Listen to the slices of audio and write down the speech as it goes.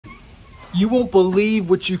You won't believe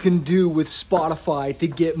what you can do with Spotify to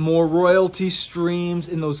get more royalty streams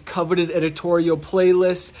in those coveted editorial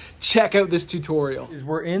playlists. Check out this tutorial.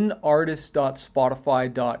 We're in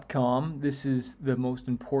artist.spotify.com. This is the most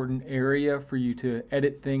important area for you to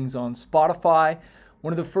edit things on Spotify.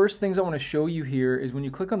 One of the first things I want to show you here is when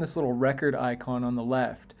you click on this little record icon on the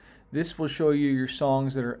left. This will show you your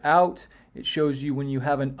songs that are out. It shows you when you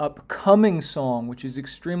have an upcoming song, which is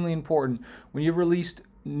extremely important. When you've released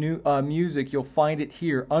new music, you'll find it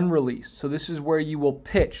here, unreleased. So this is where you will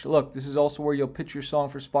pitch. Look, this is also where you'll pitch your song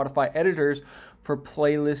for Spotify editors for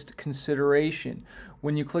playlist consideration.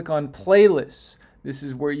 When you click on playlists, this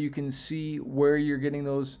is where you can see where you're getting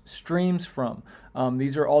those streams from.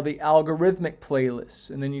 These are all the algorithmic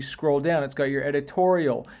playlists. And then you scroll down, it's got your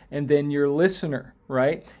editorial and then your listener,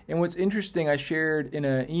 right? And what's interesting, I shared in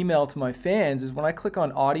an email to my fans, is when I click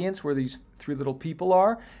on audience, where these three little people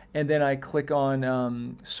are, and then I click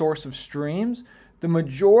on source of streams, the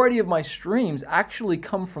majority of my streams actually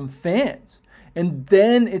come from fans. And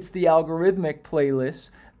then it's the algorithmic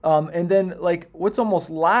playlists. And then, like, what's almost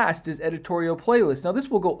last is editorial playlists. Now, this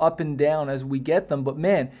will go up and down as we get them, but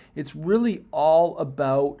man, it's really all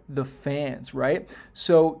about the fans, right?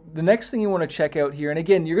 So the next thing you want to check out here, and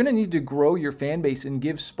again, you're going to need to grow your fan base and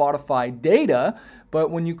give Spotify data, but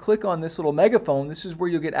when you click on this little megaphone, this is where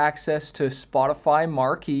you'll get access to Spotify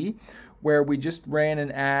Marquee, where we just ran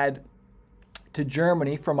an ad to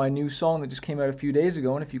Germany for my new song that just came out a few days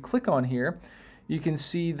ago. And if you click on here, you can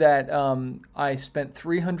see that I spent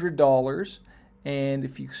 $300, and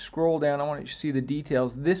if you scroll down, I want you to see the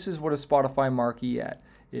details. This is what a Spotify Marquee ad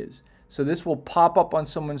is. So this will pop up on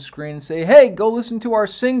someone's screen and say, hey, go listen to our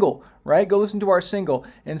single, right? Go listen to our single.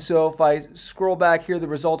 And so if I scroll back here, the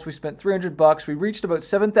results, we spent $300. We reached about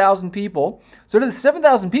 7,000 people. So to the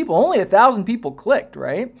 7,000 people, only 1,000 people clicked,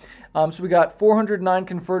 right? So we got 409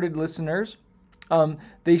 converted listeners.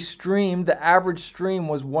 They streamed, the average stream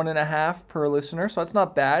was 1.5 per listener, so that's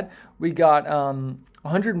not bad. We got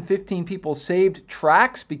 115 people saved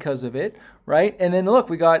tracks because of it, right? And then look,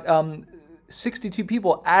 we got 62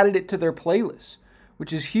 people added it to their playlists,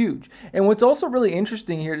 which is huge. And what's also really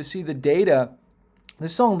interesting here to see the data,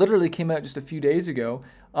 this song literally came out just a few days ago.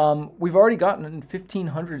 We've already gotten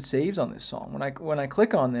 1,500 saves on this song. When I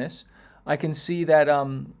click on this, I can see that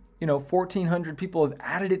 1,400 people have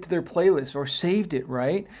added it to their playlist or saved it,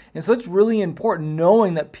 right? And so it's really important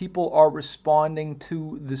knowing that people are responding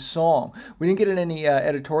to the song. We didn't get in any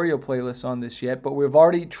editorial playlists on this yet, but we've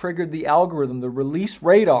already triggered the algorithm, the release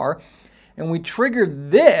radar, and we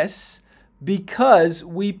triggered this because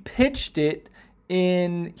we pitched it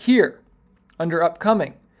in here under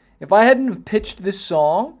upcoming. If I hadn't have pitched this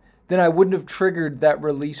song, then I wouldn't have triggered that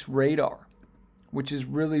release radar, which is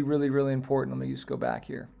really, really, really important. Let me just go back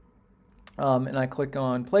here. And I click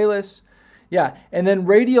on playlists. Yeah, and then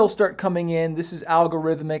radio start coming in. This is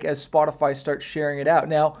algorithmic as Spotify starts sharing it out.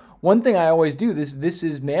 Now, one thing I always do, this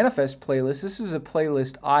is Manifest playlist. This is a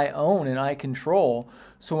playlist I own and I control.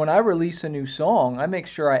 So when I release a new song, I make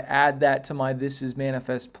sure I add that to my This is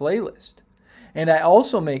Manifest playlist. And I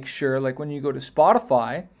also make sure, like when you go to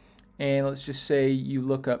Spotify, and let's just say you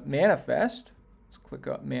look up Manifest. Let's click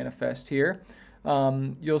up Manifest here.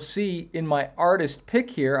 You'll see in my artist pick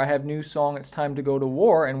here, I have new song, It's Time to Go to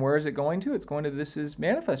War. And where is it going to? It's going to This is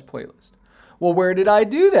Manifest playlist. Well, where did I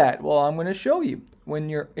do that? Well, I'm going to show you. When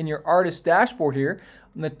you're in your artist dashboard here,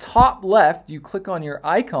 on the top left, you click on your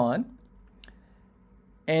icon,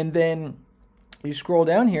 and then you scroll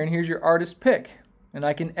down here, and here's your artist pick. And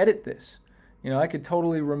I can edit this. I could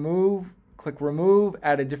totally click remove,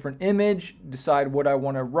 add a different image, decide what I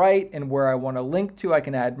want to write and where I want to link to. I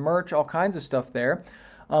can add merch, all kinds of stuff there.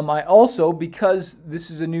 I also, because this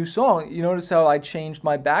is a new song, you notice how I changed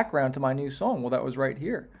my background to my new song. Well, that was right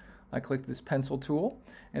here. I click this pencil tool,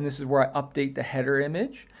 and this is where I update the header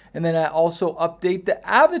image. And then I also update the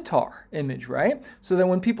avatar image, right? So that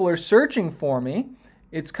when people are searching for me,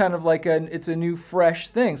 it's kind of like it's a new fresh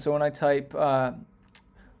thing. So when I type,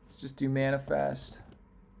 let's just do Manifest.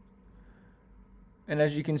 And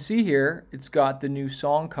as you can see here, it's got the new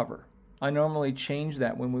song cover. I normally change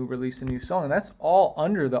that when we release a new song. And that's all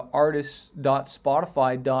under the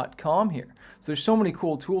artist.spotify.com here. So there's so many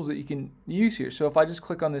cool tools that you can use here. So if I just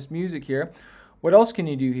click on this music here, what else can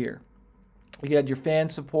you do here? You can add your fan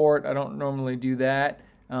support. I don't normally do that.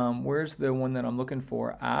 Where's the one that I'm looking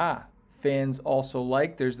for? Fans also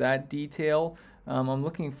like. There's that detail. I'm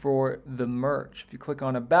looking for the merch. If you click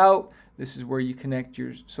on About, this is where you connect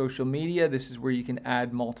your social media. This is where you can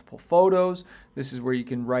add multiple photos. This is where you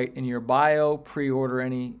can write in your bio, pre-order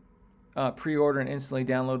and instantly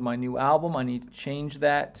download my new album. I need to change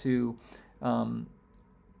that to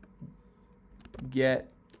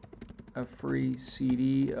get a free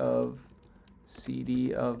CD of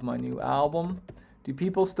my new album. Do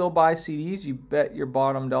people still buy CDs? You bet your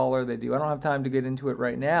bottom dollar they do. I don't have time to get into it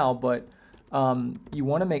right now, but you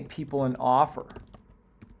want to make people an offer.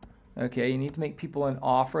 Okay, you need to make people an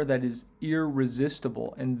offer that is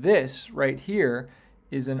irresistible. And this right here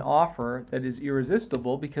is an offer that is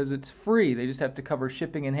irresistible because it's free. They just have to cover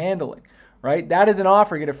shipping and handling, right? That is an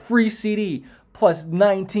offer. You get a free CD plus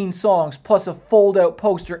 19 songs plus a fold-out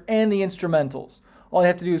poster and the instrumentals. All you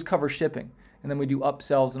have to do is cover shipping. And then we do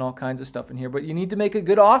upsells and all kinds of stuff in here. But you need to make a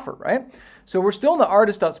good offer, right? So we're still in the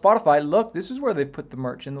artist.spotify. Look, this is where they've put the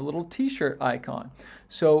merch in the little t-shirt icon.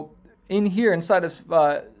 So in here, inside of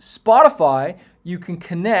Spotify, you can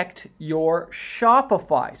connect your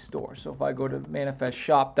Shopify store. So if I go to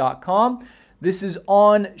manifestshop.com, this is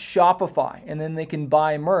on Shopify. And then they can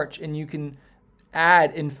buy merch, and you can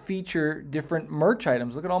add and feature different merch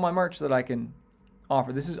items. Look at all my merch that I can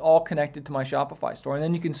offer. This is all connected to my Shopify store. And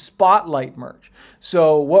then you can spotlight merch.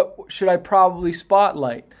 So what should I probably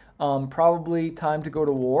spotlight? Probably Time to Go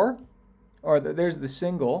to War. Or there's the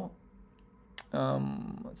single.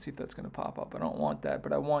 Let's see if that's going to pop up. I don't want that,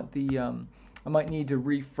 but I want the, I might need to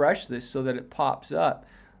refresh this so that it pops up.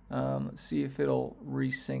 Let's see if it'll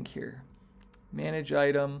resync here. Manage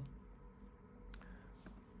item.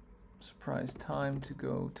 Surprise, Time to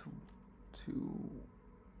Go to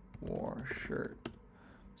War shirt.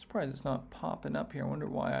 Surprised it's not popping up here. I wonder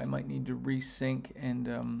why. I might need to resync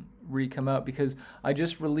and re-come out because I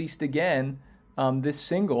just released again this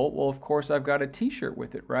single. Well, of course, I've got a t-shirt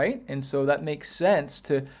with it, right? And so that makes sense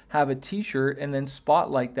to have a t-shirt and then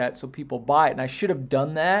spotlight that so people buy it. And I should have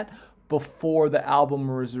done that before the album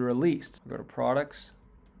was released. I'll go to products,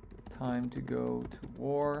 Time to Go to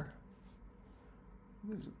War.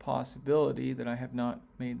 There's a possibility that I have not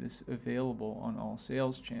made this available on all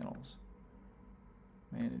sales channels.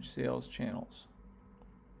 Manage sales channels.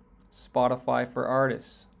 Spotify for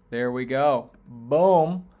artists. There we go.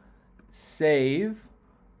 Boom. Save.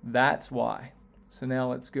 That's why. So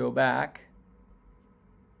now let's go back.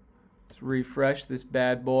 Let's refresh this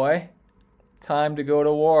bad boy. Time to Go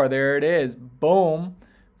to War. There it is. Boom.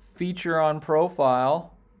 Feature on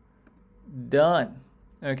profile. Done.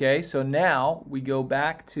 Okay, so now we go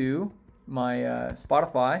back to my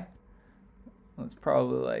Spotify. Let's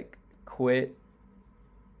probably like quit,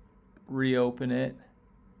 reopen it,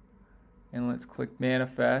 and let's click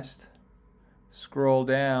manifest. Scroll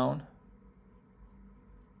down,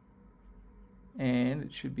 and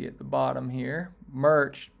it should be at the bottom here.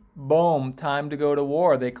 Merch, boom, Time to Go to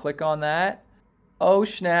War. They click on that. Oh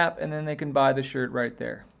snap, and then they can buy the shirt right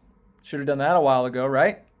there. Should have done that a while ago,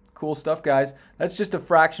 right? Cool stuff, guys. That's just a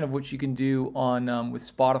fraction of what you can do on with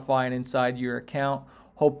Spotify and inside your account.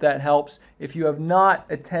 Hope that helps. If you have not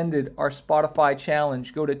attended our Spotify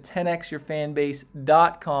challenge, go to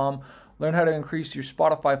 10xyourfanbase.com. Learn how to increase your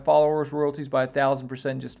Spotify followers royalties by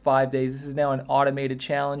 1,000% in just 5 days. This is now an automated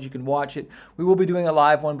challenge. You can watch it. We will be doing a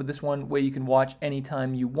live one, but this one way you can watch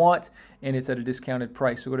anytime you want, and it's at a discounted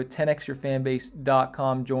price. So go to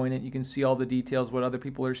 10xyourfanbase.com, join it. You can see all the details, what other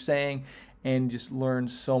people are saying, and just learn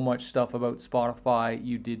so much stuff about Spotify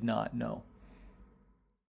you did not know.